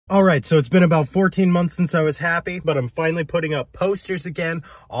Alright, so it's been about 14 months since I was happy, but I'm finally putting up posters again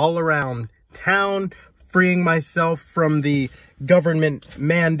all around town, freeing myself from the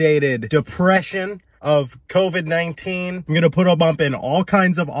government-mandated depression of COVID-19. I'm gonna put them up in all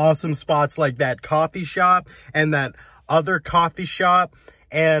kinds of awesome spots like that coffee shop and that other coffee shop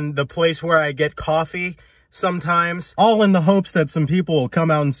and the place where I get coffee sometimes, all in the hopes that some people will come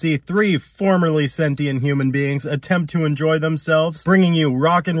out and see three formerly sentient human beings attempt to enjoy themselves, bringing you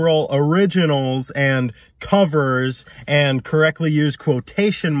rock and roll originals and covers and correctly used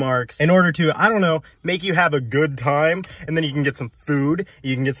quotation marks in order to, I don't know, make you have a good time. And then you can get some food,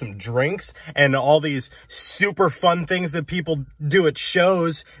 you can get some drinks, and all these super fun things that people do at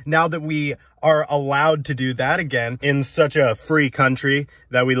shows now that we are allowed to do that again in such a free country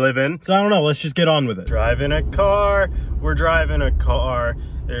that we live in. So I don't know, let's just get on with it. Driving a car, we're driving a car.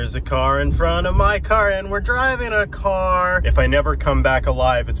 There's a car in front of my car and we're driving a car. If I never come back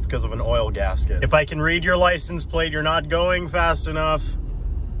alive, it's because of an oil gasket. If I can read your license plate, you're not going fast enough.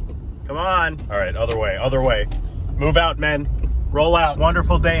 Come on. All right, other way, other way. Move out, men. Roll out.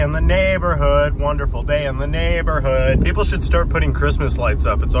 Wonderful day in the neighborhood. Wonderful day in the neighborhood. People should start putting Christmas lights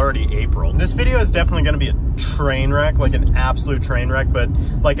up. It's already April. This video is definitely going to be a train wreck, like an absolute train wreck. But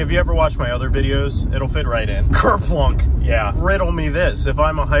like, if you ever watch my other videos, it'll fit right in. Kerplunk. Yeah. Riddle me this. If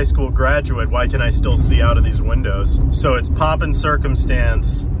I'm a high school graduate, why can I still see out of these windows? So it's pomp and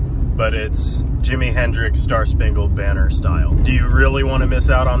circumstance, but it's Jimi Hendrix Star Spangled Banner style. Do you really want to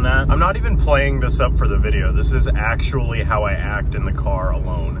miss out on that? I'm not even playing this up for the video. This is actually how I act in the car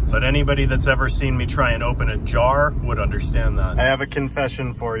alone. But anybody that's ever seen me try and open a jar would understand that. I have a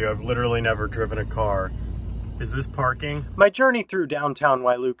confession for you. I've literally never driven a car. Is this parking? My journey through downtown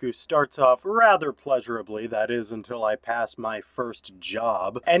Wailuku starts off rather pleasurably, that is until I pass my first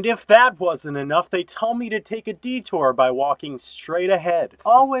job. And if that wasn't enough, they tell me to take a detour by walking straight ahead.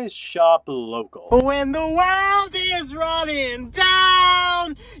 Always shop local. When the world is running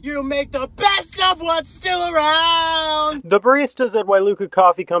down, you make the best of what's still around. The baristas at Wailuku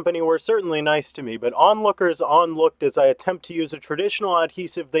Coffee Company were certainly nice to me, but onlookers onlooked as I attempt to use a traditional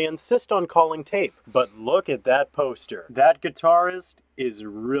adhesive they insist on calling tape. But look at that poster. That guitarist is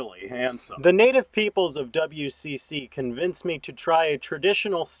really handsome. The native peoples of WCC convinced me to try a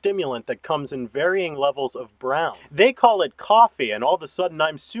traditional stimulant that comes in varying levels of brown. They call it coffee, and all of a sudden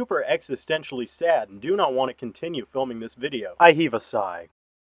I'm super existentially sad and do not want to continue filming this video. I heave a sigh.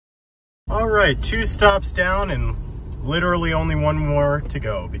 Alright, 2 stops down and literally only 1 more to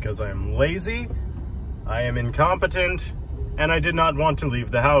go because I am lazy, I am incompetent, and I did not want to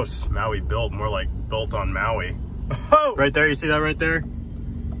leave the house. Maui built, more like built on Maui. Oh! Right there, you see that right there?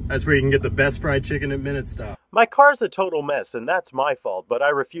 That's where you can get the best fried chicken at Minute Stop. My car's a total mess, and that's my fault, but I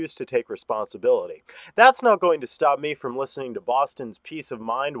refuse to take responsibility. That's not going to stop me from listening to Boston's Peace of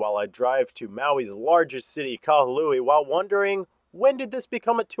Mind while I drive to Maui's largest city, Kahului, while wondering, when did this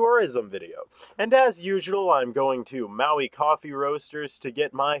become a tourism video? And as usual, I'm going to Maui Coffee Roasters to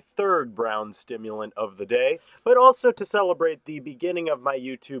get my 3rd brown stimulant of the day, but also to celebrate the beginning of my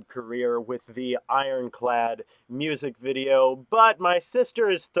YouTube career with the Ironclad music video. But my sister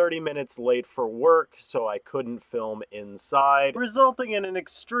is 30 minutes late for work, so I couldn't film inside, resulting in an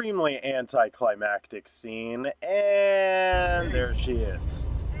extremely anticlimactic scene, and there she is.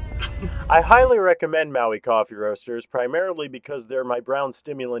 I highly recommend Maui Coffee Roasters, primarily because they're my brown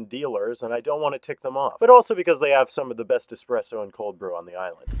stimulant dealers and I don't want to tick them off, but also because they have some of the best espresso and cold brew on the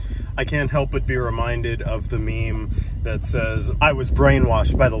island. I can't help but be reminded of the meme that says, I was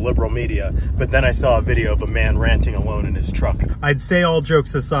brainwashed by the liberal media, but then I saw a video of a man ranting alone in his truck. I'd say all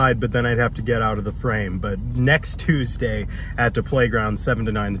jokes aside, but then I'd have to get out of the frame. But next Tuesday at the Playground, 7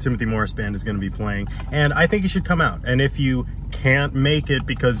 to 9, the Timothy Morris Band is going to be playing, and I think you should come out. And if you can't make it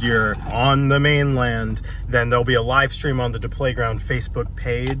because you're on the mainland, then there'll be a live stream on the Playground Facebook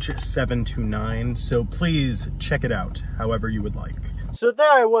page, 7 to 9, so please check it out however you would like. So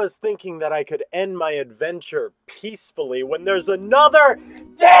there I was thinking that I could end my adventure peacefully when there's another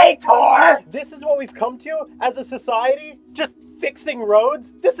detour! This is what we've come to as a society? Just fixing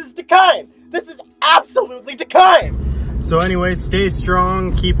roads? This is decline! This is absolutely decline! So anyway, stay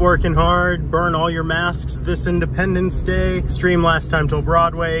strong, keep working hard, burn all your masks this Independence Day, stream Last Time Till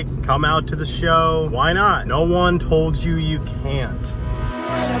Broadway, come out to the show. Why not? No one told you you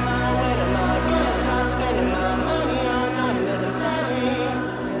can't.